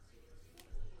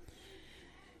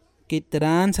Qué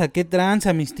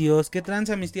tranza, mis tíos, qué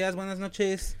tranza, mis tías, buenas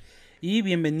noches y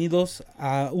bienvenidos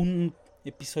a un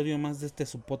episodio más de este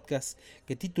su podcast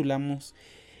que titulamos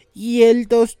Y el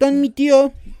tostón, mi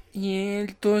tío. Y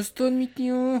el tostón, mi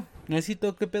tío.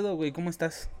 Necesito, ¿qué pedo, güey? ¿Cómo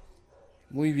estás?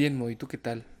 Muy bien, Moy, ¿tú qué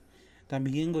tal?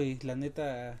 También, güey, la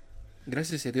neta,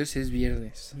 Gracias a Dios es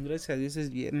viernes. gracias a Dios es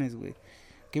viernes, güey.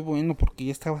 Qué bueno, porque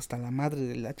ya estaba hasta la madre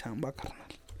de la chamba, carnal.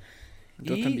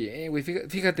 Yo Y... también, güey.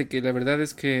 Fíjate que la verdad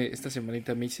es que esta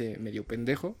semanita me hice medio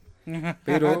pendejo.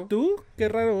 Pero, ¿Tú? Qué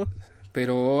raro.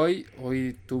 pero hoy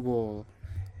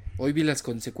vi las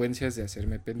consecuencias de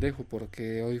hacerme pendejo.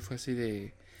 Porque hoy fue así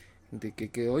de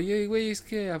que oye, güey, es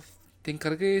que te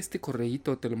encargué este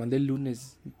correíto, te lo mandé el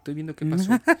lunes. Estoy viendo qué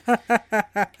pasó.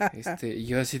 Y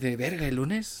yo así de, verga, ¿el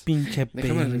lunes? Pinche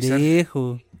Déjame revisar.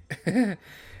 pendejo.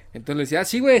 Entonces le decía,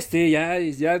 sí, güey,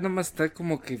 ya nomás está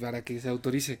como que para que se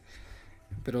autorice.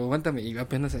 Pero aguántame, iba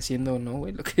apenas haciendo, ¿no,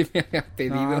 güey? Lo que me había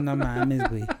pedido. No mames,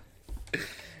 güey.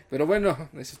 Pero bueno,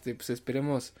 pues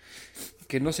esperemos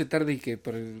que no se tarde y que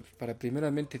para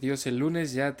primeramente Dios el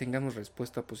lunes ya tengamos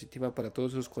respuesta positiva para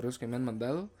todos esos correos que me han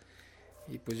mandado.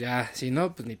 Y pues ya, si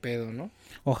no, pues ni pedo, ¿no?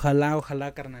 Ojalá,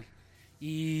 carnal.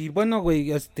 Y bueno, güey,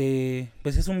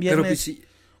 pues es un Pero viernes, pues sí,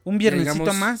 un viernesito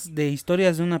digamos, más de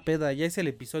Historias de una peda. Ya es el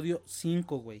episodio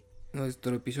 5, güey.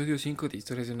 nuestro episodio 5 de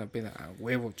Historias de una peda. A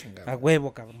huevo, chingado. A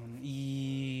huevo, cabrón.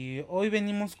 Y hoy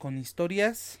venimos con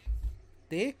historias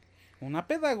de una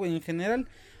peda, güey, en general.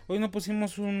 Hoy no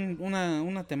pusimos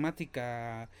una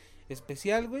temática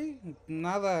especial, güey.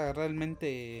 Nada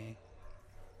realmente,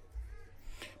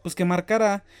 pues que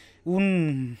marcara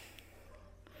un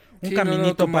Sí,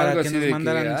 caminito como para algo que así nos de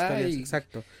mandaran que, historias, ay,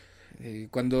 exacto.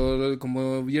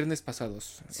 Como viernes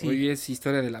pasados. Sí. Hoy es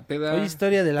historia de la peda. Hoy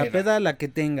historia de la peda, la que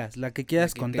tengas, la que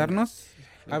quieras La que contarnos.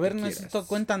 tengas, lo A ver, que necesito, quieras.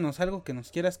 cuéntanos algo que nos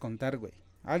quieras contar, güey.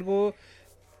 Algo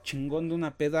chingón de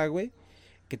una peda, güey,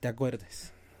 que te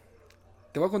acuerdes.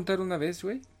 Te voy a contar una vez,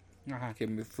 güey, Ajá. que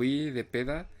me fui de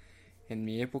peda en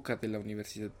mi época de la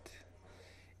universidad.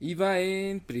 Iba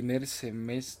en primer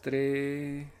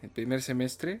semestre. El primer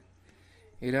semestre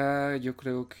era, yo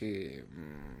creo que.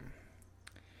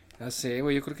 No sé,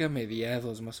 güey, yo creo que a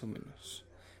mediados más o menos.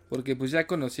 Porque pues ya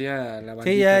conocía a la Sí,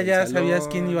 bandita del ya sabías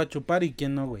quién iba salón. a chupar y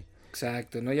quién no, güey.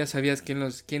 Exacto, ¿no? Ya sabías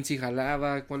quién sí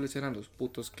jalaba, cuáles eran los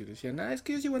putos que decían, es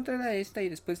que yo sí voy a entrar a esta y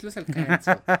después los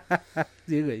alcanzo.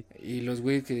 Sí, güey. Y los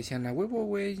güeyes que decían, a huevo,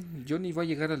 güey, yo ni voy a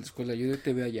llegar a la escuela, yo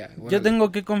te veo allá. Yo Órale.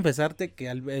 tengo que confesarte que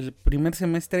el primer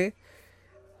semestre,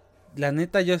 la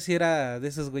neta, yo sí era de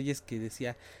esos güeyes que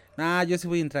decía, yo sí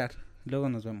voy a entrar, luego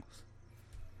nos vemos.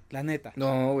 La neta.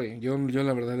 No, güey, yo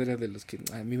la verdad era de los que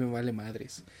a mí me vale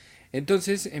madres.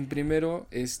 Entonces, en primero,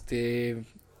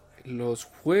 los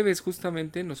jueves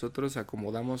justamente nosotros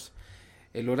acomodamos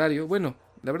el horario. Bueno,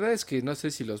 la verdad es que no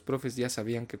sé si los profes ya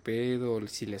sabían qué pedo, o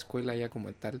si la escuela ya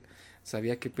como tal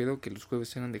sabía qué pedo, que los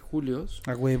jueves eran de julios.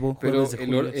 A huevo, Pero jueves de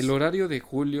julios. el horario de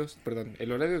julios, perdón,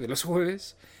 el horario de los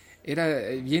jueves era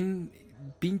bien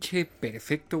pinche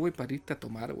perfecto, güey, para irte a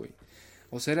tomar, güey.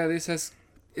 O sea, era de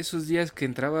esos días que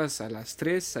entrabas a las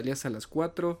 3, salías a las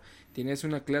 4, tenías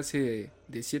una clase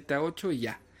de 7 a 8 y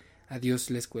ya, adiós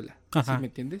la escuela. Ajá. ¿Sí me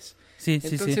entiendes? Sí.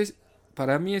 Entonces,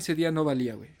 para mí ese día no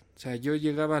valía, güey. O sea, yo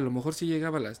llegaba, a lo mejor sí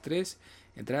llegaba a las 3,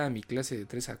 entraba a mi clase de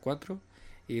 3 a 4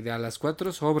 y de a las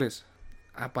 4 sobres,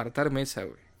 apartar mesa,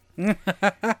 güey.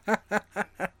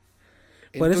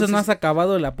 Por eso no has Entonces,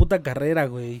 acabado la puta carrera,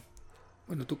 güey.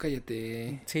 bueno, tú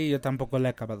cállate. Sí, yo tampoco la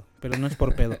he acabado, pero no es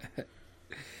por pedo.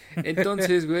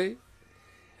 Entonces, güey,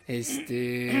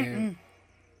 ese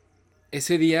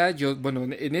día bueno,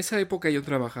 en esa época yo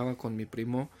trabajaba con mi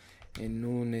primo en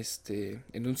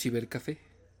un cibercafé.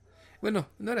 Bueno,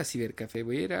 no era cibercafé,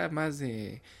 güey, era más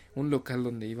de un local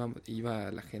donde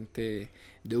iba la gente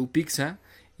de Upizza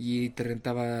y te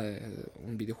rentaba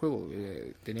un videojuego. O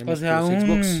Teníamos sea, puros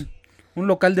Xbox. un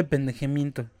local de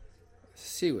pendejamiento.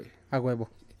 Sí, güey. A huevo.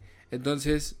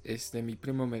 Entonces, mi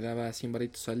primo me daba 100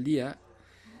 varitos al día.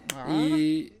 Ah.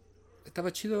 Y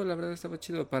estaba chido, la verdad estaba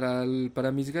chido.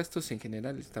 Para mis gastos en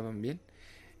general estaban bien.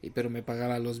 Pero me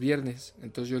pagaba los viernes.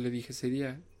 Entonces yo le dije ese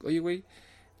día, oye, güey,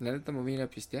 la neta me voy a ir a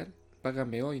pistear.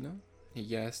 Págame hoy, ¿no? Y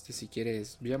ya, si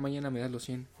quieres, ya mañana me das los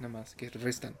 100, nada más, que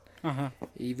restan. Ajá.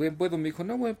 Y bueno, me dijo,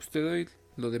 no, güey, pues te doy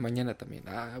lo de mañana también.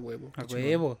 Huevo. A qué chingón.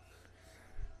 huevo.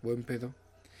 Buen pedo.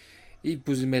 Y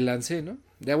pues me lancé, ¿no?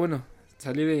 Ya bueno,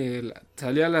 salí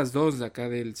a las 2 de acá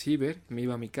del ciber, me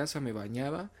iba a mi casa, me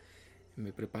bañaba,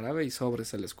 me preparaba y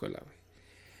sobres a la escuela, güey.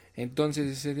 Entonces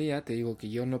ese día te digo que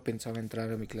yo no pensaba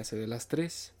entrar a mi clase de las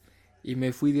 3 y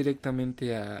me fui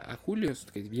directamente a Julios,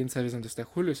 que bien sabes dónde está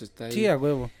Julios, está ahí Sí, a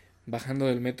huevo. bajando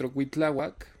del metro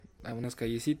Cuitláhuac, a unas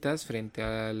callecitas frente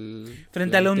al...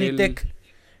 Frente a la plantel, Unitec.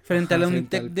 Frente a la frente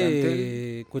Unitec al de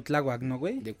plantel Cuitláhuac, ¿no,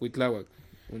 güey? de Cuitláhuac.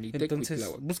 Unitec Entonces,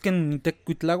 Cuitláhuac. busquen Unitec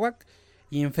Cuitláhuac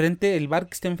y enfrente, el bar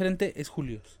que está enfrente es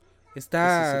Julio's. Ese es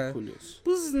Está, el Julius.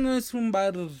 pues no es un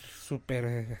bar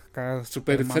súper acá,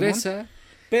 Súper mamón, fresa,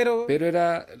 pero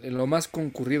era lo más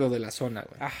concurrido de la zona,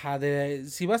 güey. ajá,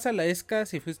 si vas a la ESCA,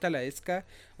 si fuiste a la ESCA,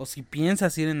 o si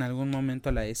piensas ir en algún momento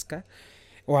a la ESCA,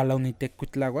 o a la Unitec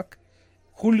Cuitláhuac,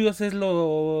 Julio's es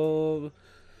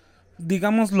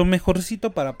digamos, lo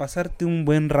mejorcito para pasarte un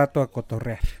buen rato a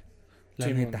cotorrear, la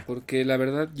Sí, neta. porque la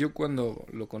verdad yo cuando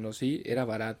lo conocí era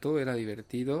barato, era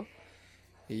divertido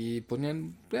y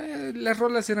ponían, las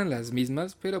rolas eran las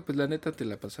mismas, pero pues la neta te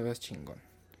la pasabas chingón.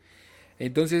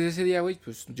 Entonces ese día, güey,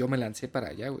 pues yo me lancé para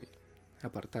allá, güey,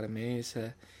 apartar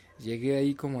mesa, llegué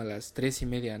ahí como a las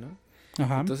 3:30, ¿no?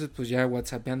 Ajá. Entonces pues ya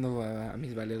whatsappeando a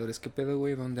mis valedores, ¿qué pedo,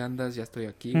 güey? ¿Dónde andas? Ya estoy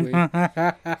aquí, güey.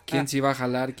 ¿Quién sí va a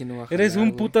jalar? ¿Quién no va a jalar? Eres un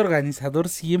güey? puto organizador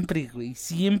siempre, güey,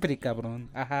 siempre, cabrón.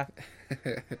 Ajá.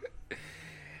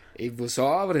 Y pues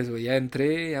sobres, güey, ya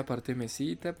entré, aparté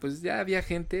mesita, pues ya había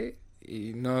gente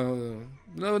y no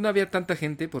había tanta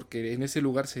gente porque en ese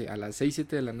lugar a las 6,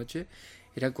 7 de la noche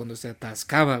era cuando se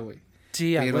atascaba, güey.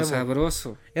 Sí, a Pero huevo.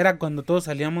 sabroso. Era cuando todos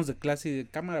salíamos de clase y de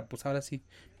cámara, pues ahora sí,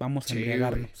 vamos a Sí,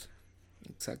 embriagarnos.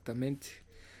 Exactamente.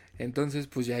 Entonces,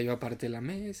 pues ya yo aparté la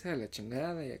mesa, la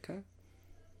chingada y acá.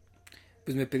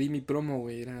 Pues me pedí mi promo,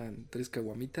 güey, eran 3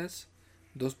 caguamitas,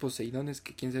 2 poseidones,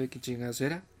 que quién sabe qué chingados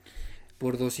era,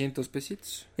 por 200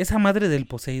 pesitos. Esa madre del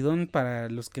Poseidón, para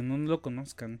los que no lo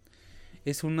conozcan,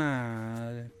 es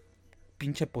una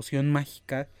pinche poción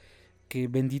mágica que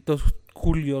benditos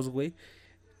Julios, güey,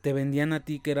 te vendían a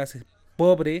ti que eras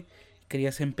pobre,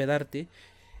 querías empedarte.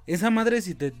 Esa madre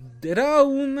era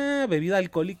una bebida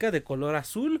alcohólica de color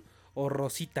azul o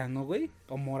rosita, ¿no, güey?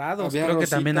 O morados, Había creo que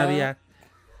también rosita, había.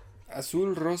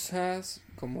 Azul, rosas,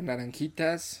 como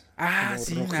naranjitas, Ah, como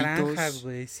sí, rojitos, naranjas,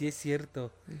 güey, sí es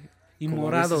cierto. Y como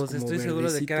a veces morados, como estoy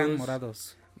seguro de que eran verdecitos,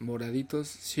 morados. moraditos.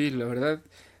 Sí, la verdad,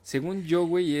 según yo,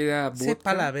 güey, era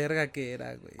Sepa la vodka verga que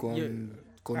era, güey.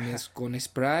 Ajá. con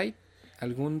Sprite,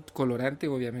 algún colorante,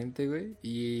 obviamente, güey,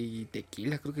 y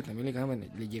tequila, creo que también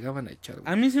le llegaban a echar,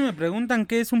 güey. A mí si me preguntan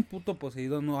qué es un puto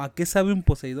Poseidón o a qué sabe un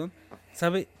Poseidón,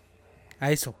 sabe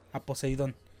a eso, a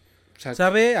Poseidón. O sea,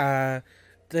 Sabe a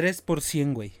 3 por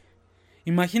 100, güey.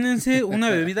 Imagínense una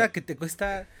bebida que te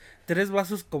cuesta 3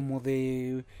 vasos como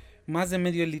de más de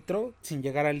medio litro, sin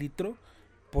llegar al litro,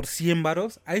 por 100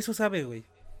 varos. A eso sabe, güey.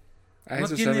 a no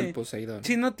eso tiene- sabe el Poseidón.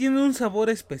 Si no tiene un sabor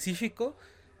específico,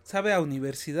 sabe a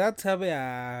universidad, sabe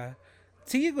a...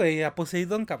 Sí, güey, a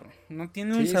Poseidón, cabrón. No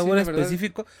tiene un Sí, sabor la verdad.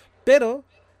 específico, pero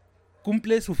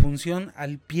cumple su función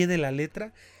al pie de la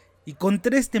letra. Y con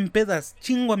 3 te empedas,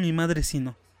 chingo a mi madre si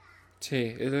no. Sí,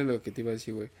 eso es lo que te iba a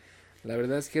decir, güey. La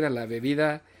verdad es que era la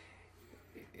bebida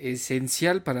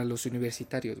esencial para los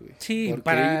universitarios, güey. Sí,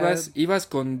 Porque ibas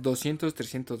con 200,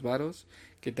 300 varos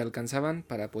que te alcanzaban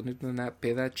para ponerte una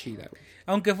peda chida, güey.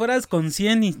 Aunque fueras con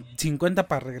 100 y 50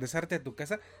 para regresarte a tu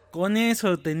casa, con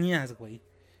eso tenías, güey.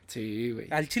 Sí, güey.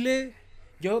 Al Chile,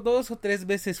 yo 2 o 3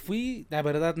 veces fui, la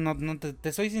verdad, no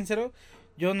te soy sincero,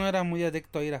 yo no era muy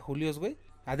adepto a ir a Julios, güey.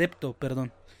 Adepto,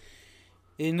 perdón.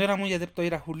 No era muy adepto a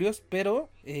ir a Julios, pero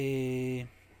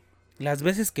las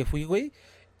veces que fui, güey,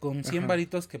 con 100 Ajá.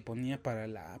 varitos que ponía para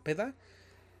la peda,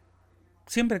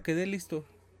 siempre quedé listo.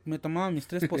 Me tomaba mis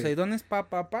 3 poseidones,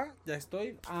 ya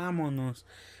estoy, vámonos.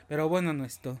 Pero bueno, no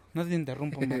te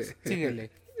interrumpo más, síguele.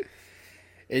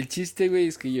 El chiste, güey,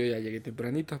 es que yo ya llegué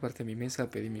tempranito, aparte de mi mesa,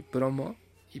 pedí mi promo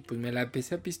y pues me la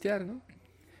empecé a pistear, ¿no?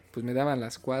 Pues me daban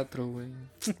las 4, güey.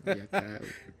 Y acá,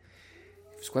 güey.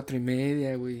 Pues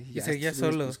 4:30, güey. Y Ya seguía estos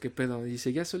güeyes, solo. Pues qué pedo. Y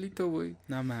seguía solito, güey.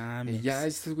 No mames. Y ya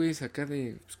estos güeyes acá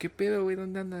de, pues qué pedo, güey,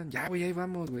 ¿dónde andan? Ya, güey, ahí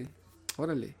vamos, güey.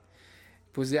 Órale.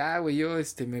 Pues ya, güey, yo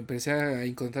me empecé a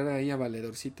encontrar ahí a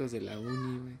valedorcitos de la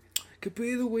uni, güey. ¿Qué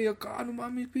pedo, güey? Acá, no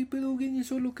mames, ¿qué pedo? ¿Vienes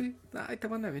solo qué? Ay, te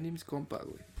van a venir mis compas,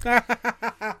 güey.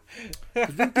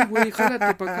 Pues vente, güey,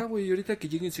 jálate para acá, güey. Y ahorita que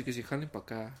lleguen, que se jalen para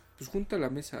acá. Pues junta la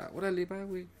mesa, órale, va,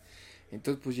 güey.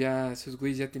 Entonces, pues ya, esos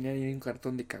güeyes ya tenían ahí un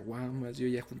cartón de caguamas. Yo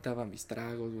ya juntaba mis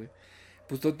tragos, güey.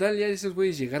 Pues total, ya esos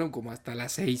güeyes llegaron como hasta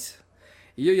las 6.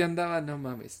 Y yo ya andaba, no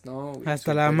mames, no, güey.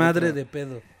 Hasta la madre de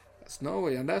pedo. No,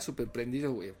 güey, andaba súper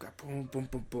prendido, güey. Acá, pum, pum,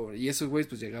 pum, pum. Y esos güeyes,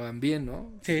 pues llegaban bien,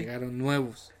 ¿no? Sí. Llegaron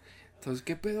nuevos. Entonces,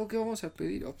 ¿qué pedo? ¿Qué vamos a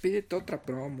pedir? Oh, pídete otra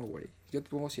promo, güey. Yo te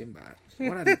pongo 100 baros.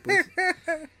 Órale, pues.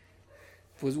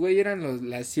 Pues, güey, eran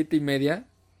las 7:30.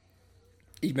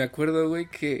 Y me acuerdo, güey,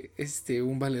 que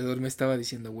un valedor me estaba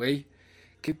diciendo, güey,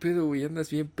 ¿qué pedo, güey? Andas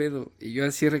bien pedo. Y yo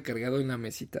así recargado en la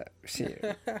mesita. Sí.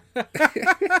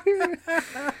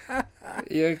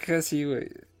 Y yo casi, güey.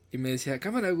 Y me decía,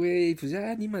 cámara, güey, pues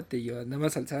ya anímate. Yo nada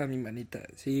más alzaba mi manita.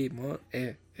 Sí,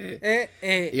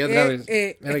 Y otra vez,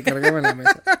 me recargaba en la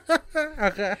mesa.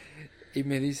 Ajá. Y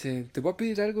me dice, te voy a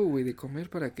pedir algo, güey, de comer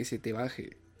para que se te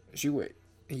baje. Sí, güey.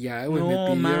 Y ya, güey,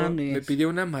 No me pidió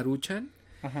una Maruchan.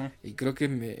 Ajá. Y creo que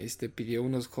me pidió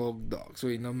unos hot dogs,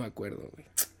 güey, no me acuerdo, güey.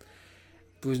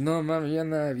 Pues no, mames, ya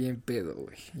nada bien pedo,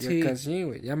 güey. Ya Sí. casi,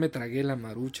 güey, ya me tragué la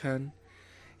Maruchan.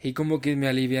 Y como que me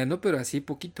alivianó, pero así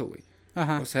poquito, güey.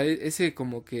 Ajá. O sea, ese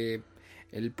como que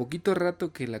el poquito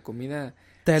rato que la comida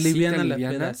Te sí aliviana la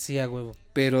peda, sí, a huevo.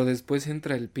 pero después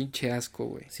entra el pinche asco,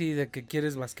 güey. Sí, de que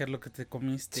quieres vasquear lo que te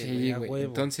comiste, Sí, a güey. huevo.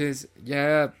 Entonces,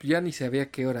 ya ni sabía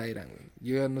qué hora era, güey.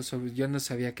 Yo no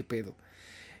sabía qué pedo.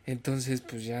 Entonces,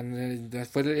 pues ya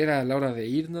después era la hora de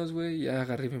irnos, güey. Ya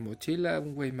agarré mi mochila,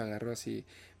 un güey me agarró así,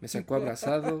 me sacó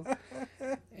abrazado.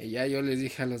 Y ya yo les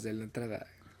dije a los de la entrada,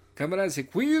 cámara, se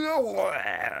cuida, güey.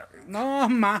 No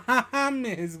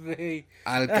mames, güey.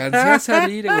 Alcancé a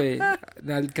salir, güey.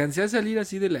 Alcancé a salir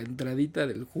así de la entradita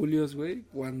del Julios, güey.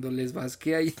 Cuando les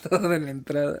vasqué ahí todo en la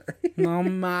entrada. No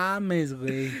mames,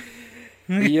 güey.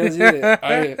 Y yo así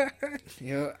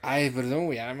ay, perdón,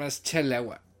 güey, además échale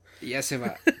agua. Y ya se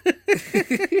va.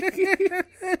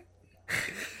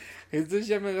 Entonces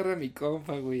ya me agarra mi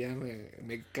compa, güey, ya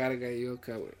me carga y yo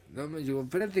acá, güey. No me digo,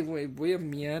 espérate, güey, voy a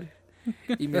miar.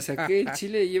 Y me saqué el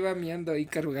chile y iba miando ahí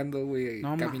cargando, güey,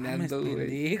 No caminando, mames, güey.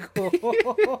 pendejo.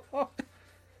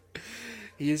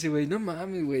 Y ese güey, no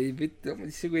mames, güey.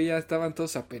 Ese güey ya estaban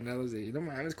todos apenados de, no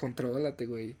mames, contrólate,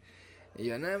 güey. Y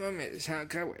yo, no mames,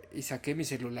 saca, güey. Y saqué mi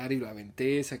celular y lo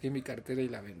aventé, saqué mi cartera y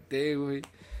la aventé, güey.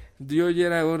 Yo ya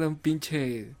era ahora un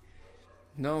pinche...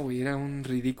 No, güey, era un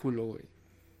ridículo, güey.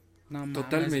 No mames.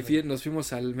 Total, nos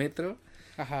fuimos al metro.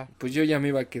 Ajá. Pues yo ya me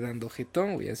iba quedando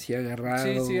jetón, güey, así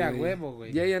agarrado. Sí, a huevo,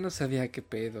 güey. Ya no sabía qué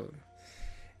pedo.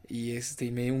 Y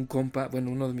un compa,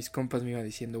 bueno, uno de mis compas me iba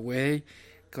diciendo, güey,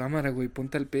 cámara, güey,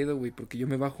 ponte al pedo, güey, porque yo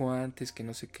me bajo antes, que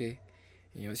no sé qué.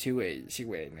 Y yo, sí, güey,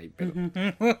 no hay pedo.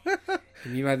 Y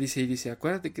me iba, dice,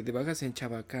 acuérdate que te bajas en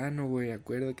Chabacano, güey,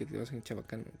 acuérdate que te bajas en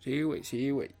Chabacano. Sí,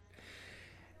 güey.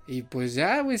 Y pues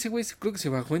ya, güey, ese güey creo que se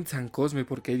bajó en San Cosme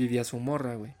porque ahí vivía su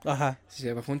morra, güey. Ajá.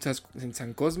 Se bajó en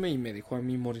San Cosme y me dejó a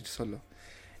mí morir solo.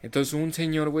 Entonces un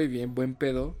señor, güey, bien buen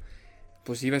pedo,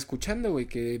 pues iba escuchando, güey,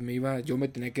 que yo me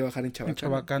tenía que bajar en Chabacano. En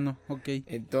Chabacano, ok.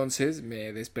 Entonces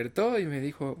me despertó y me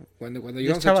dijo, cuando ¿Y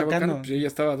llegamos es a Chabacano? Chabacano, pues yo ya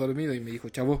estaba dormido y me dijo,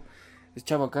 chavo, es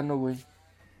Chabacano, güey.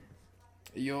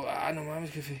 Y yo, no mames,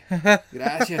 jefe,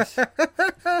 gracias.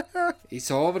 Y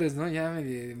sobres, ¿no? Ya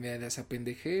me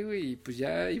desapendejé, güey, y pues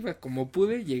ya iba como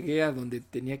pude, llegué a donde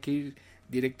tenía que ir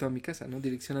directo a mi casa, ¿no?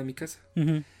 Dirección a mi casa.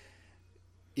 Uh-huh.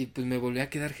 Y pues me volví a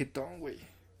quedar jetón, güey.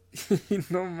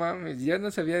 No mames, ya no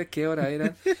sabía qué hora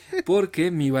era.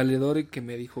 Porque mi valedor que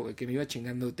me dijo, que me iba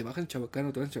chingando, te bajas en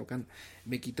Chabacano,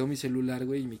 me quitó mi celular,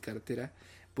 güey, y mi cartera.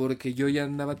 Porque yo ya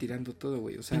andaba tirando todo,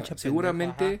 güey. O sea, Pinche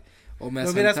seguramente pendejo, o me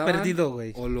lo hubieras asaltaban perdido,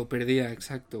 güey. o lo perdía,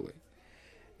 exacto, güey.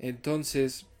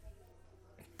 Entonces,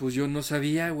 pues yo no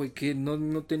sabía, güey, que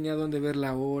no tenía dónde ver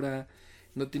la hora,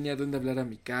 no tenía dónde hablar a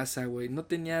mi casa, güey, no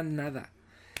tenía nada.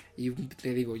 Y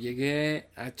te digo, llegué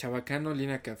a Chabacano,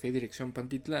 línea Café, dirección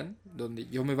Pantitlán, donde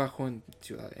yo me bajo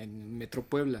en Metro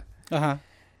Puebla. Ajá.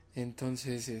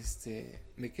 Entonces,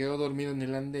 me quedo dormido en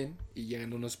el andén y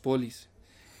llegan unos polis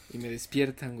y me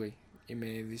despiertan, güey, y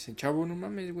me dicen, chavo, no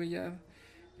mames, güey, ya,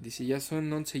 dice, ya son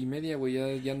 11:30, güey,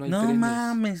 ya no hay trenes. No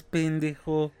mames,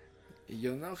 pendejo. Y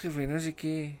yo, no, jefe, no sé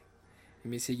qué. Y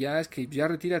me dice, es que ya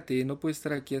retírate, no puedes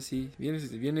estar aquí así,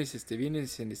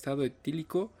 vienes en estado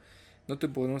etílico, no te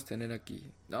podemos tener aquí.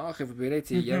 No, jefe,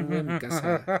 espérate, ya voy a mi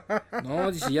casa. No,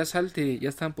 dice, ya salte, ya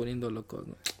están poniendo locos,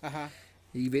 ¿no? Ajá.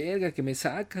 Y verga, que me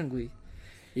sacan, güey.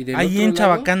 Y Ahí en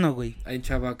Chabacano, güey. En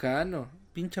Chabacano.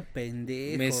 Pinche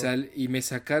pendejo. Me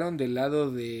sacaron del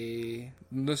lado de...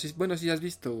 No sé, bueno, sí has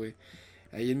visto, güey.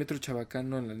 Ahí en Metro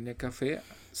Chabacano, en la línea Café,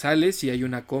 sales y hay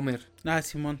una Comer.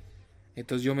 Simón.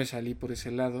 Entonces yo me salí por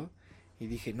ese lado y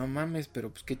dije, no mames,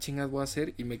 pero pues qué chingas voy a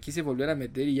hacer. Y me quise volver a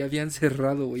meter y ya habían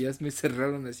cerrado, güey, ya me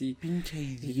cerraron así. Pinche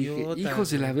Y idiota. dije, hijos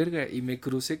de la verga. Y me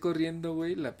crucé corriendo,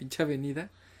 güey, la pinche avenida.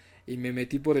 Y me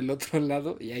metí por el otro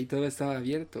lado y ahí todo estaba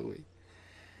abierto, güey.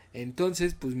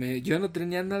 Entonces, pues yo no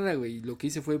tenía nada, güey. Lo que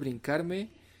hice fue brincarme,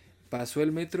 pasó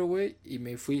el metro, güey, y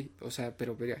me fui. O sea,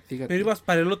 pero fíjate. Pero ibas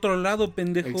para el otro lado,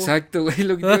 pendejo. Exacto, güey,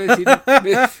 lo que te iba a decir.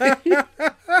 Me fui,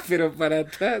 pero para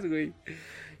atrás, güey.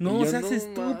 No seas no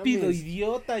estúpido, mames.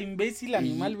 idiota, imbécil,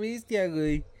 animal bestia,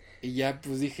 güey. Y ya,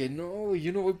 pues dije, no, güey,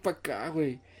 yo no voy para acá,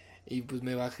 güey. Y pues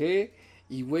me bajé.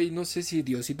 Y, güey, no sé si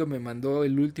Diosito me mandó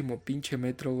el último pinche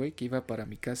metro, güey, que iba para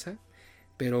mi casa.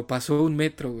 Pero pasó un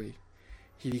metro, güey.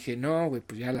 Y dije, no, güey,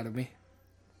 pues ya la armé.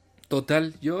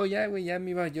 Total, yo ya, güey, ya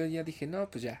me iba, yo ya dije, no,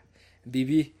 pues ya,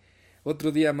 viví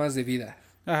otro día más de vida.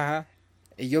 Ajá.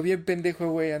 Y yo bien pendejo,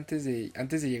 güey, antes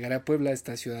de llegar a Puebla, a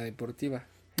esta ciudad deportiva.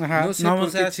 Ajá. No sé no, por o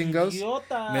sea, qué chingados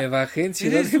idiota. me bajé en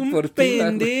Ciudad Eres Deportiva.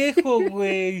 un pendejo,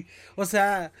 güey. O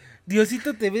sea,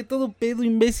 Diosito te ve todo pedo,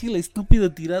 imbécil,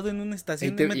 estúpido, tirado en una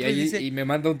estación de metro y dice, y me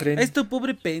manda un tren. a este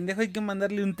pobre pendejo hay que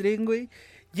mandarle un tren, güey.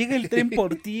 Llega el tren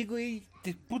por ti, güey.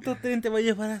 El puto tren te va a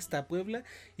llevar hasta Puebla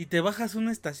y te bajas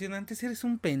una estación antes. Eres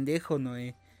un pendejo,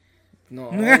 Noé. No,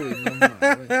 güey, no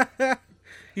mames.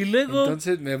 Y luego...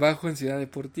 Entonces me bajo en Ciudad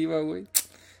Deportiva, güey.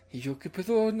 Y yo, ¿qué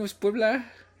pedo? ¿No es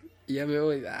Puebla? Y ya veo,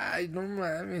 güey, ay, no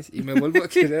mames. Y me vuelvo a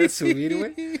querer subir,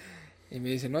 güey. Y me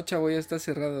dice, no, chavo, ya está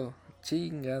cerrado.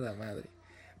 Chingada madre.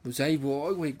 Pues ahí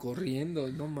voy, güey, corriendo.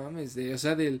 No mames. O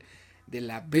sea, de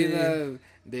la peda,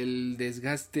 del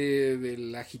desgaste, de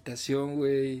la agitación,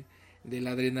 güey. De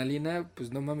la adrenalina,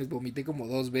 pues no mames, vomité como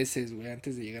 2 veces, güey,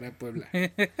 antes de llegar a Puebla.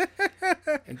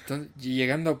 Entonces,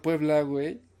 llegando a Puebla,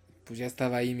 güey, pues ya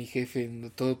estaba ahí mi jefe,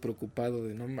 todo preocupado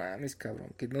de no mames, cabrón,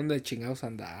 que dónde chingados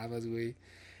andabas, güey.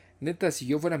 Neta, si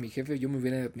yo fuera mi jefe, yo me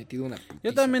hubiera metido una putiza.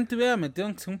 Yo también te hubiera metido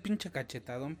aunque sea un pinche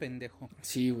cachetadón, pendejo.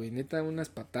 Sí, güey, neta, unas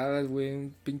patadas, güey,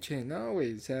 un pinche, no,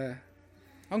 güey, o sea.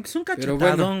 Aunque sea un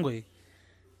cachetadón, güey.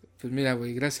 Pues mira,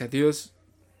 güey, gracias a Dios.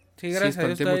 Sí, gracias a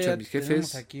Dios espanté mucho a todavía mis jefes.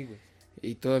 tenemos aquí, güey.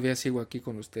 Y todavía sigo aquí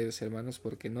con ustedes, hermanos,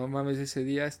 porque no mames, ese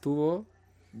día estuvo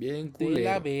bien culero. De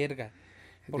la verga.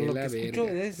 Por de lo la que escucho,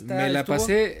 verga.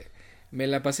 Me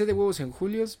la pasé de huevos en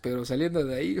Julios, pero saliendo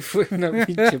de ahí fue una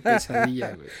pinche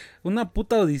pesadilla, güey. Una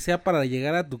puta odisea para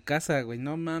llegar a tu casa, güey.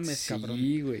 No mames, cabrón.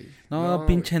 Sí, güey. No,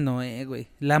 pinche güey. Noé, güey.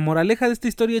 La moraleja de esta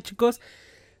historia, chicos,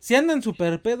 si andan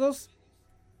super pedos,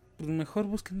 pues mejor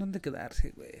busquen dónde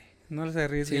quedarse, güey. No se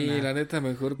arriesguen. Sí, la neta,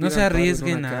 mejor no se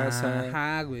arriesguen a casa.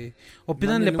 Ajá, güey. O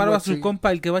pídanle paro a su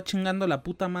compa, el que va chingando la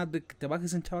puta madre, que te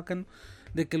bajes en Chabacano,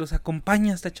 de que los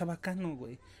acompañe hasta Chabacano,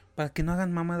 güey. Para que no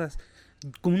hagan mamadas.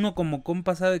 Uno como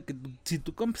compa sabe que si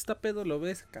tu compa está pedo, lo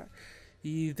ves acá.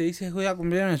 Y te dice, güey,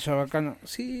 acompáñame a Chabacano.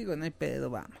 Sí, güey, no hay pedo,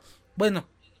 vamos. Bueno,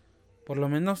 por lo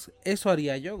menos eso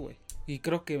haría yo, güey. Y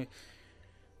creo que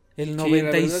el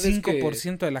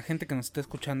 95% de la gente que nos está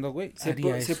escuchando, güey,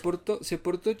 haría eso. Se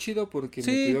portó chido porque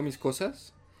me cuidó mis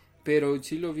cosas, pero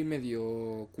sí lo vi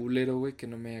medio culero, güey, que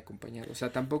no me acompañaron. O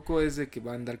sea, tampoco es de que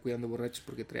va a andar cuidando borrachos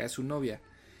porque traía a su novia.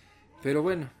 Pero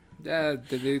bueno, ya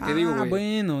te digo, güey.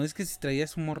 Bueno, es que si traía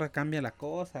su morra cambia la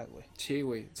cosa, güey. Sí,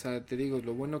 güey, o sea, te digo,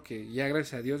 lo bueno que ya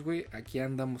gracias a Dios, güey, aquí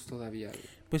andamos todavía, güey.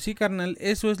 Pues sí, carnal,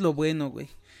 eso es lo bueno, güey.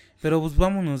 Pero pues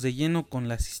vámonos de lleno con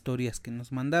las historias que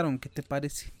nos mandaron, ¿qué te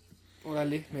parece?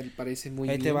 Órale, me parece muy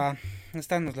bien. Ahí te va.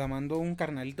 Esta nos la mandó un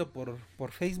carnalito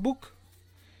por Facebook.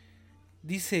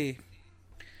 Dice: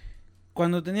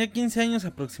 cuando tenía 15 años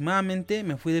aproximadamente,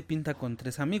 me fui de pinta con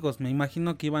 3 amigos. Me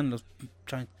imagino que iban los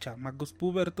chamacos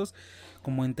pubertos,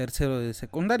 como en tercero de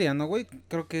secundaria, ¿no, güey?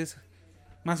 Creo que es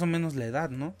más o menos la edad,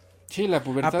 ¿no? Sí, la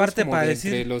pubertad aparte, es como para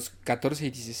decir... entre los 14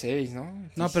 y 16, ¿no?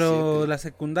 17. No, pero la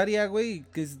secundaria, güey,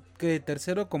 que es que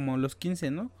tercero como los 15,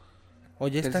 ¿no? ¿O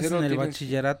ya tercero estás en el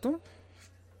bachillerato?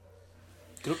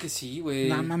 Creo que sí, güey.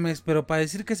 No mames, pero para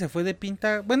decir que se fue de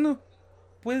pinta, bueno,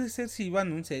 puede ser si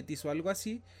iban a un cetis o algo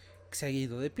así, que se haya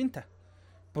ido de pinta.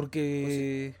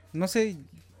 Porque, pues sí, no sé,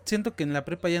 siento que en la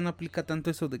prepa ya no aplica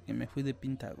tanto eso de que me fui de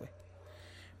pinta, güey.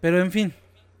 Pero en fin.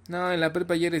 No, en la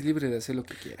prepa ya eres libre de hacer lo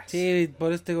que quieras. Sí,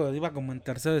 por esto digo, iba como en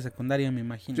tercero de secundaria, me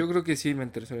imagino. Yo creo que sí, en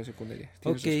tercero de secundaria.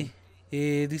 Ok,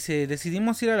 dice,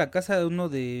 decidimos ir a la casa de uno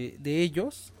de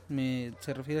ellos,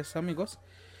 se refiere a sus amigos,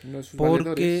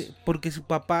 porque su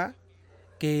papá,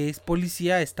 que es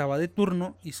policía, estaba de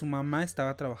turno y su mamá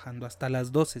estaba trabajando hasta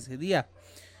las 12 ese día.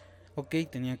 Ok,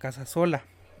 tenía casa sola.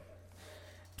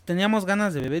 Teníamos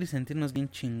ganas de beber y sentirnos bien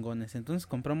chingones, entonces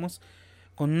compramos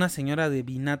con una señora de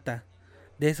vinata,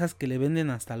 de esas que le venden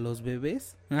hasta los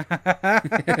bebés.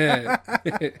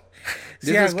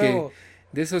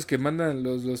 De esos que mandan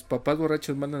los papás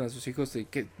borrachos mandan a sus hijos de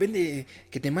que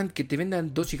te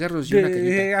vendan 2 cigarros y una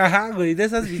cañita. Ajá, güey, de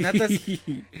esas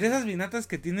vinatas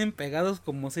que tienen pegados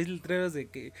como 6 letreros de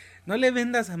que no le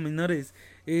vendas a menores.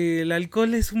 El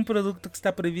alcohol es un producto que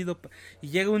está prohibido. Y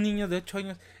llega un niño de 8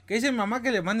 años que dice, mamá,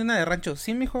 que le mande una de rancho.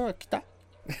 Sí, mijo, aquí está.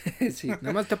 Sí,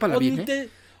 nada más tápala bien,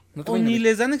 o ni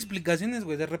les dan explicaciones,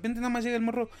 güey. De repente nada más llega el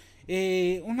morro.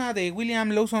 Una de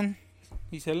William Lawson.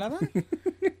 ¿Y se la dan?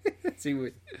 Sí,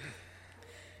 güey.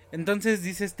 Entonces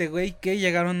dice este güey que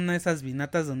llegaron a una de esas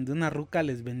vinatas donde una ruca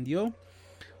les vendió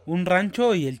un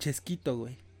rancho y el chesquito,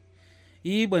 güey.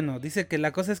 Y bueno, dice que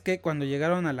la cosa es que cuando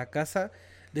llegaron a la casa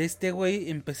de este güey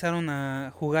empezaron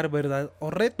a jugar verdad o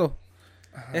reto.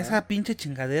 Ajá. Esa pinche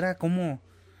chingadera, ¿cómo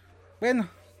Bueno,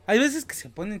 hay veces que se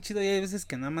pone chido y hay veces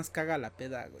que nada más caga la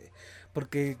peda, güey.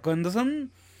 Porque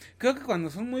creo que cuando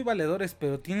son muy valedores,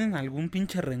 pero tienen algún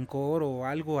pinche rencor o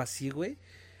algo así, güey,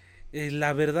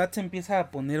 la verdad se empieza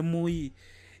a poner muy...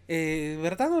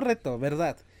 ¿verdad o reto?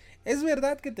 Verdad. ¿Es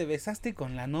verdad que te besaste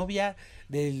con la novia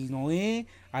del Noé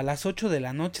a las 8 de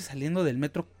la noche saliendo del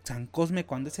metro San Cosme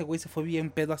cuando ese güey se fue bien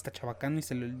pedo hasta Chabacano y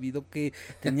se le olvidó que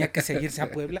tenía que seguirse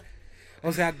a Puebla?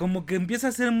 O sea, como que empieza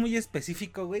a ser muy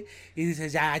específico, güey, y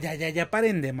dices, ya,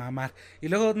 paren de mamar. Y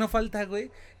luego no falta, güey,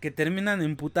 que terminan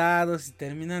emputados y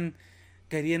terminan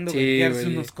queriendo golpearse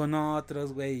unos con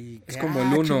otros, güey. Y es como el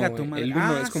uno, güey. El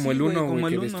uno, es como sí, el uno,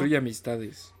 güey, que destruye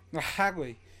amistades. Ajá,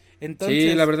 güey.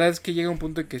 Entonces, sí, la verdad es que llega un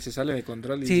punto en que se sale de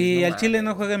control. Y sí, dices, no, al chile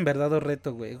no jueguen verdad o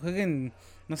reto, güey. Jueguen,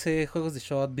 no sé, juegos de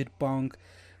shot, beer pong,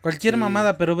 cualquier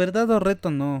mamada, pero verdad o reto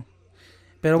no.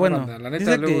 Pero no, bueno, banda, la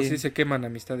neta luego sí se queman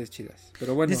amistades chidas.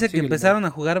 Pero bueno, dice que empezaron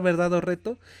a jugar verdad o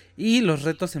reto y los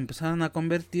retos se empezaron a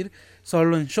convertir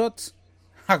solo en shots.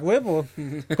 A huevo.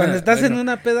 Cuando estás en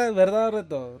una peda, verdad o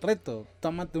reto, reto,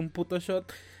 tómate un puto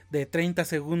shot de 30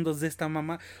 segundos de esta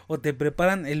mamá o te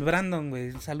preparan el Brandon,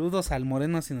 güey. Saludos al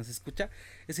Moreno si nos escucha.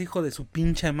 Ese hijo de su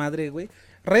pinche madre, güey.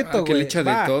 Reto, güey. Que le echa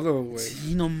de todo, güey.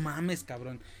 Sí, no mames,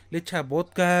 cabrón. Le echa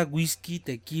vodka, whisky,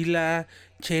 tequila,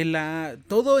 chela,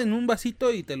 todo en un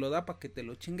vasito y te lo da para que te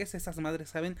lo chingues. Esas madres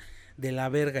saben de la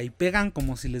verga y pegan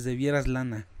como si les debieras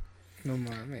lana. No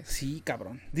mames. Sí,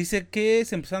 cabrón. Dice que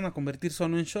se empezaron a convertir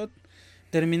solo en shot.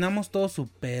 Terminamos todos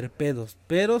super pedos,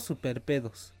 pero super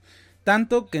pedos.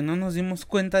 Tanto que no nos dimos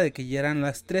cuenta de que ya eran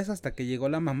las 3 hasta que llegó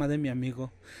la mamá de mi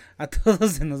amigo. A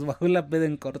todos se nos bajó la peda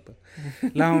en corto.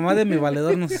 La mamá de mi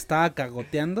valedor nos estaba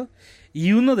cagoteando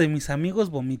y uno de mis amigos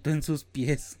vomitó en sus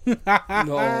pies.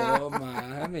 No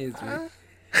mames, güey.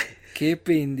 Qué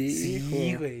pendejo.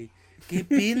 Sí, güey. Qué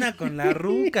pena con la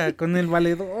ruca, con el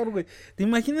valedor, güey. ¿Te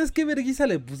imaginas qué vergüenza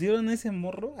le pusieron a ese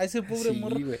morro? A ese pobre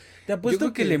morro. Güey. Te apuesto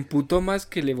yo creo que le emputó más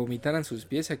que le vomitaran sus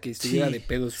pies a que estuviera de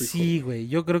pedo su hijo. Sí, güey.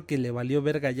 Yo creo que le valió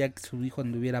verga ya que su hijo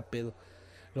anduviera pedo.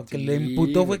 Lo que le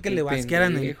emputó fue que le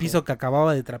basquearan el piso que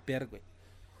acababa de trapear, güey.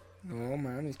 No,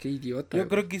 mames, qué idiota. Yo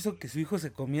creo que hizo que su hijo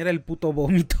se comiera el puto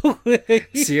vómito, güey.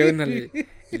 Sí, ándale.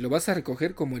 Y lo vas a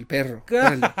recoger como el perro.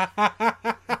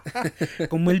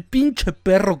 Como el pinche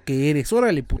perro que eres.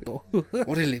 Órale, puto.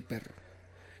 Órale, perro.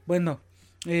 Bueno,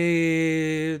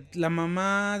 la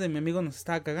mamá de mi amigo nos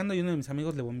estaba cagando y uno de mis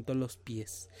amigos le vomitó los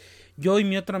pies. Yo y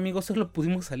mi otro amigo solo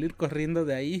pudimos salir corriendo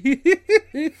de ahí.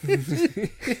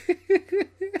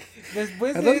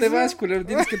 Después ¿A dónde vas, culero?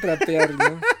 Tienes que trapear,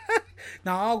 ¿no?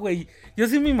 No, güey, yo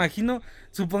sí me imagino,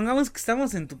 supongamos que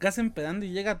estamos en tu casa empedando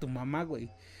y llega tu mamá,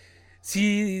 güey.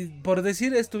 Si, por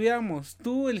decir, estuviéramos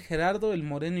tú, el Gerardo, el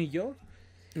Moreno y yo,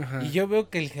 ajá, y yo veo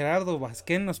que el Gerardo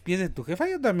basquea en los pies de tu jefa,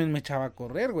 yo también me echaba a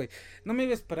correr, güey. No me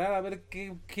iba a esperar a ver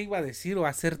qué iba a decir o a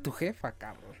hacer tu jefa,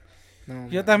 cabrón. No,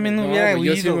 yo también no, hubiera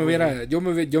huido, yo sí me hubiera, yo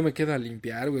me quedo a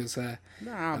limpiar, güey, o sea,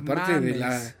 no,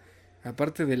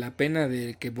 aparte de la pena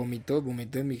de que vomitó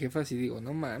en mi jefa, sí digo,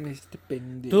 no mames, este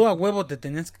pendejo. Tú a huevo te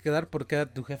tenías que quedar porque era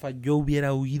tu jefa, yo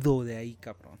hubiera huido de ahí,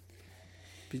 cabrón.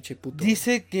 Pinche puto.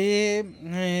 Dice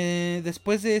que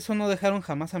después de eso no dejaron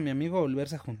jamás a mi amigo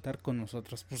volverse a juntar con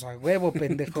nosotros. Pues a huevo,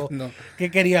 pendejo. No. ¿Qué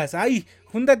querías? Ay,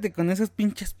 júntate con esos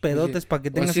pinches pedotes para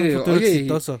que tengas un futuro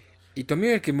exitoso. Y tu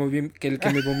amigo el que me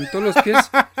vomitó los pies,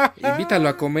 invítalo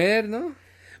a comer, ¿no?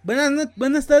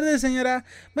 Buenas tardes, señora.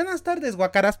 Buenas tardes,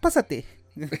 guacaras, pásate.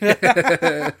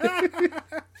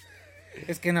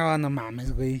 Es que no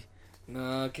mames, güey.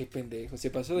 No, qué pendejo, se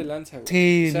pasó de lanza, güey.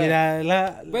 Sí, o sea,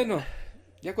 mira, bueno,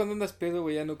 ya cuando andas pedo,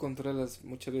 güey, ya no controlas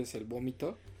muchas veces el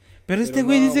vómito. Pero este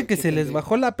güey dice que se les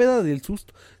bajó la peda del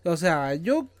susto. O sea,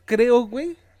 yo creo,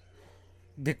 güey,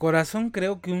 de corazón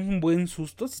creo que un buen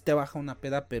susto sí te baja una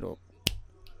peda, pero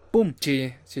 ¡pum!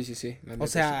 Sí. O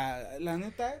sea, sí, la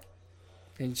neta.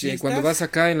 Sí, cuando vas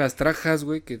acá en las trajas,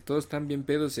 güey, que todos están bien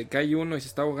pedos, se cae uno y se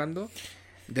está ahogando,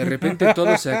 de repente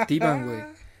todos se activan, güey.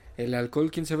 El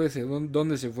alcohol, quién sabe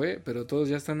dónde se fue, pero todos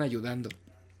ya están ayudando.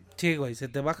 Sí, güey, se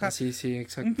te baja. Sí,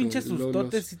 exacto. Un pinche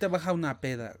sustote sí te baja una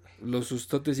peda, güey. Los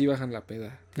sustotes sí bajan la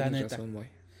peda. La Tienes neta. razón, güey.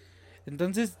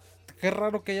 Entonces, qué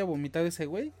raro que haya vomitado ese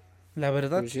güey. La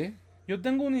verdad. Pues sí. Yo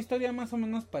tengo una historia más o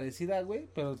menos parecida, güey,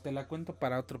 pero te la cuento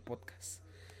para otro podcast.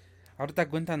 Ahorita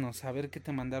cuéntanos, a ver qué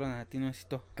te mandaron a ti,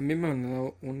 Noecito. A mí me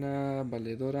mandó una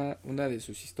valedora, una de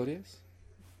sus historias,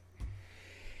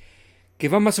 que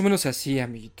va más o menos así,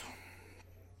 amiguito.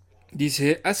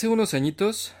 Dice, hace unos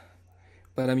añitos,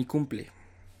 para mi cumple,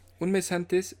 un mes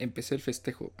antes empecé el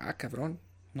festejo. Ah, cabrón.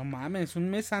 No mames, ¿un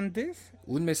mes antes?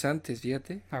 Un mes antes,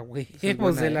 fíjate. Ah, güey,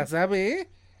 pues se la sabe, ¿eh?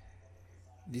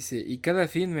 Dice, y cada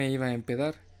fin me iba a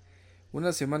empedar.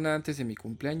 Una semana antes de mi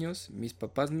cumpleaños, mis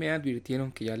papás me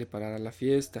advirtieron que ya le parara la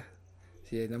fiesta.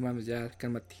 Sí, no mames, ya,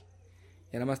 cálmate.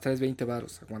 Ya nada más traes 20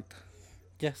 varos, aguanta.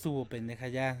 Ya estuvo, pendeja,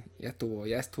 ya. Ya estuvo.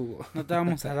 No te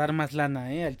vamos a dar más lana,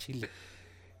 al chile.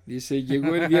 Dice,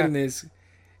 llegó el viernes.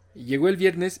 Llegó el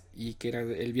viernes y que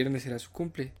el viernes era su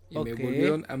cumple. Y me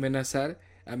volvieron a amenazar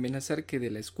que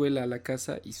de la escuela a la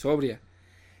casa y sobria.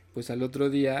 Pues al otro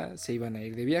día se iban a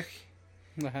ir de viaje.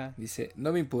 Ajá. Dice,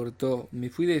 no me importó, me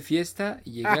fui de fiesta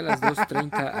y llegué a las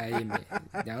 2:30 AM.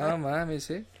 Ya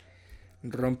mames,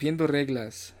 rompiendo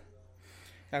reglas.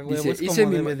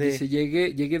 Dice,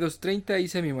 llegué 2:30,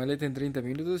 hice mi maleta en 30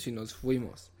 minutos y nos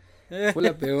fuimos. Fue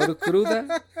la peor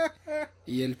cruda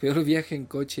y el peor viaje en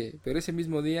coche. Pero ese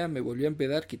mismo día me volví a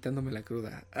empedar quitándome la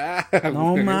cruda.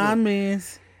 No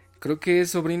mames. Creo que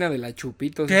es sobrina de la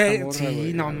Chupitos. ¿Qué? Morra, Sí,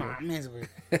 güey, no mames, güey.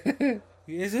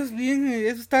 Eso es bien,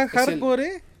 eso está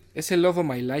hardcore, Es el love of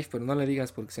my life, pero no le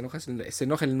digas porque se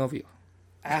enoja el novio.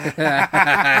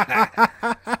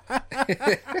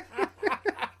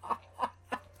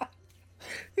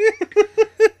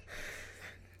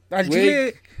 Al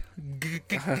chile,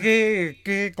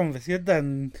 qué confesión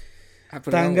tan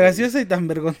graciosa y tan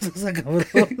vergonzosa, cabrón.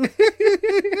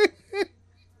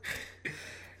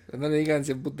 No le digan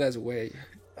se putas, güey.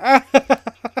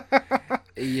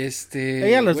 Y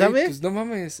 ¿Ella lo sabe? Pues no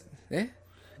mames,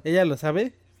 ¿Ella lo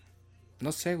sabe?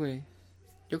 No sé, güey.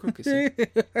 Yo creo que sí.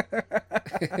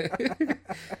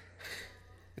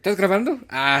 ¿Estás grabando?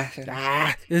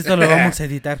 Esto lo vamos a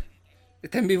editar.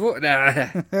 ¿Está en vivo?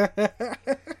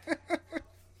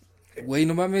 Güey,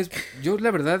 no mames. Yo, la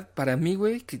verdad, para mí,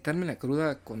 güey, quitarme la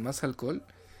cruda con más alcohol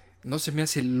no se me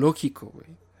hace lógico,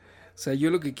 güey. O sea, yo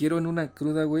lo que quiero en una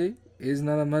cruda, güey, es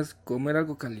nada más comer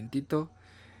algo calientito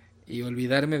y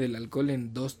olvidarme del alcohol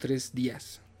en 2-3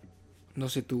 días. No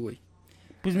sé tú, güey.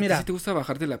 Pues mira. ¿Sí te gusta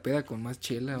bajarte la peda con más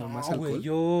chela o más alcohol? Güey,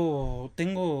 yo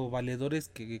tengo valedores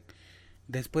que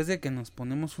después de que nos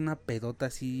ponemos una pedota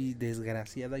así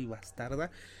desgraciada y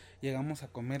bastarda, llegamos a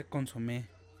comer consomé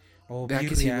o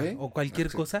birria, sí, o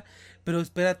cualquier cosa. Pero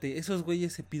espérate, esos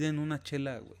güeyes se piden una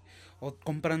chela, güey, o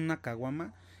compran una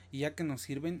caguama y ya que nos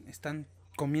sirven, están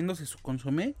comiéndose su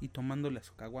consomé y tomándole a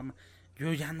su caguama.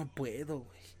 Yo ya no puedo,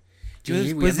 güey. Yo sí,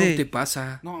 después güey, no te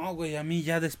pasa. No, güey, a mí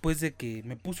ya después de que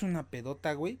me puse una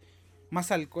pedota, güey,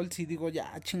 más alcohol, sí digo,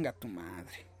 ya, chinga tu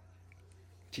madre.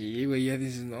 Sí, güey, ya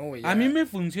dices, no, güey. A mí me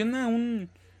funciona un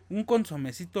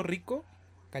consomecito rico,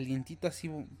 calientito así,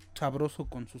 sabroso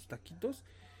con sus taquitos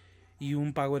y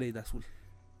un Powerade azul.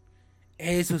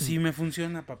 Eso sí me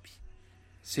funciona, papi.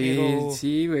 Sí,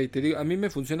 sí, güey, te digo, a mí me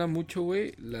funciona mucho,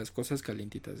 güey, las cosas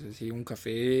calientitas, así, un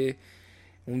café,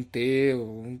 un té o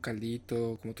un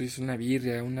caldito, como tú dices, una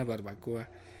birria, una barbacoa.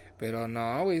 Pero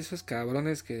no, güey, esos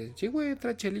cabrones que, sí, güey,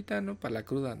 otra chelita, ¿no? Para la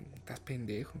cruda, estás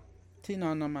pendejo. Sí,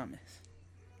 no mames.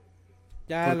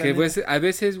 Ya, porque pues, a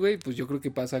veces, güey, pues yo creo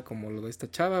que pasa como lo de esta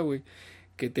chava, güey,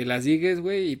 que te la sigues,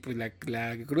 güey, y pues la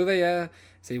cruda ya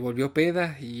se volvió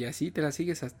peda y así te la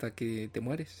sigues hasta que te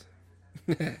mueres.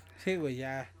 Sí, güey,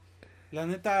 ya. La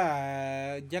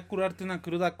neta, ya curarte una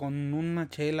cruda con una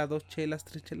chela, 2 chelas,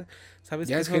 3 chelas, ¿sabes?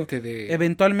 Ya que es gente de...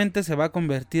 Eventualmente se va a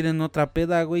convertir en otra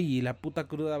peda, güey, y la puta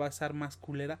cruda va a estar más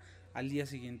culera al día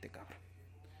siguiente, cabrón.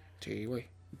 Sí, güey.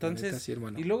 Entonces, sí,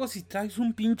 y luego si traes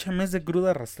un pinche mes de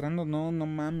cruda arrastrando, no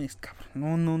mames, cabrón.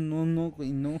 No,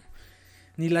 güey, no.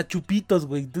 Ni la Chupitos,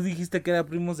 güey. Tú dijiste que era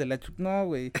primos de la Chupitos. No,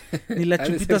 güey. Ni la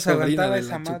Chupitos aguantaba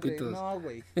esa madre. No,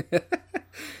 güey.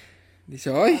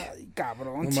 Dice, ¡ay!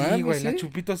 Cabrón, no sí, mames, güey. La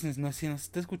Chupitos, si nos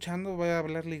está escuchando, voy a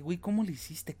hablarle, güey, ¿cómo le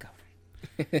hiciste, cabrón?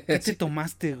 ¿Qué te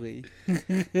tomaste, güey?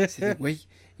 Sí, güey.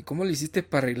 ¿Y cómo le hiciste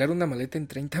para arreglar una maleta en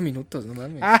 30 minutos? No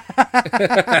mames.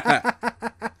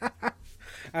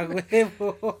 A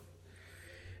huevo.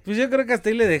 Pues yo creo que hasta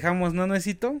ahí le dejamos, ¿no,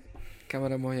 Necesito?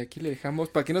 Cámara, Moy, aquí le dejamos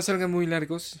para que no salgan muy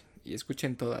largos y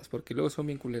escuchen todas, porque luego son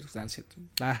bien culeros, ¿cierto?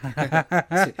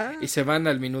 Sí, y se van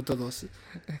al minuto 2.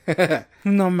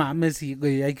 No mames, sí,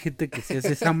 güey, hay gente que se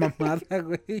hace esa mamada,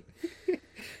 güey.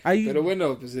 Pero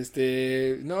bueno, pues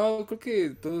no, creo que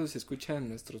todos escuchan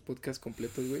nuestros podcasts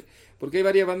completos, güey, porque hay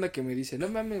varias bandas que me dicen, no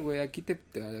mames, güey, aquí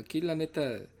la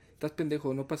neta... Estás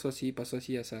pendejo, no pasó así,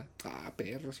 así.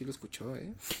 Perro, sí lo escuchó,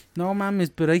 No mames,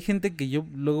 pero hay gente que yo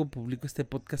luego publico este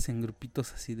podcast en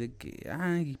grupitos así de que,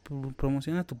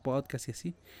 promociona tu podcast y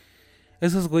así.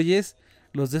 Esos güeyes,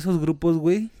 los de esos grupos,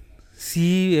 güey,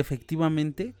 sí,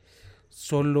 efectivamente,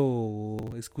 solo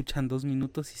escuchan 2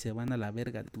 minutos y se van a la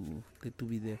verga de tu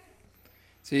video.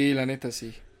 Sí, la neta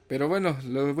sí. Pero bueno,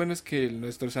 lo bueno es que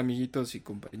nuestros amiguitos y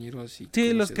compañeros y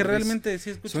sí, los que realmente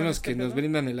sí escuchan son los que nos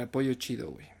brindan el apoyo chido,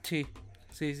 güey. Sí.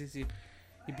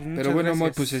 Y pues muchas Pero bueno, Moy,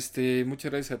 gracias. pues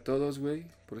muchas gracias a todos, güey,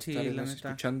 por Sí, la estarnos neta.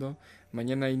 escuchando.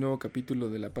 Mañana hay nuevo capítulo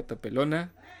de La Pata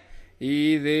Pelona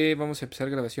y vamos a empezar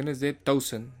grabaciones de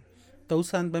Thousand.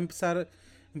 Thousand va a empezar,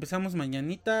 empezamos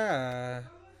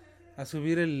mañanita a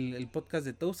subir el podcast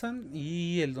de Thousand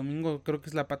y el domingo creo que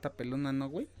es la pata pelona, ¿no,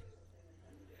 güey?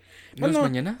 ¿No es Bueno,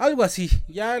 mañana? algo así,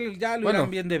 ya lo irán Bueno,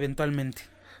 viendo eventualmente.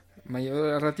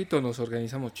 a ratito nos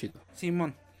organizamos chido.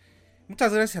 Simón,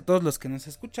 muchas gracias a todos los que nos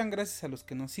escuchan, gracias a los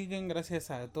que nos siguen,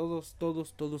 gracias a todos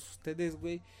ustedes,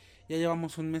 güey. Ya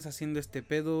llevamos un mes haciendo este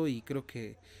pedo y creo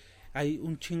que hay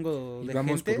un chingo Y de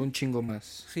vamos gente. por un chingo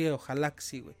más. Sí, ojalá que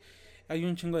sí, güey. Hay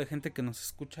un chingo de gente que nos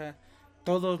escucha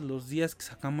todos los días que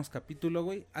sacamos capítulo,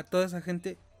 güey. A toda esa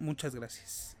gente, muchas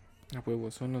gracias. A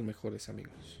huevo, son los mejores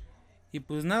amigos. Y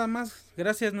pues nada más,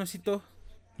 gracias, Nuesito.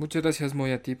 Muchas gracias,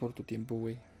 Moy, a ti por tu tiempo,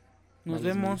 güey. Nos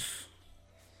Vales mil. vemos.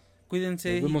 Cuídense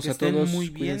Nos y vemos que a estén todos. muy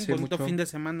bien. Cuídense Bonito mucho. fin de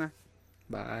semana.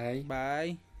 Bye.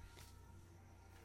 Bye.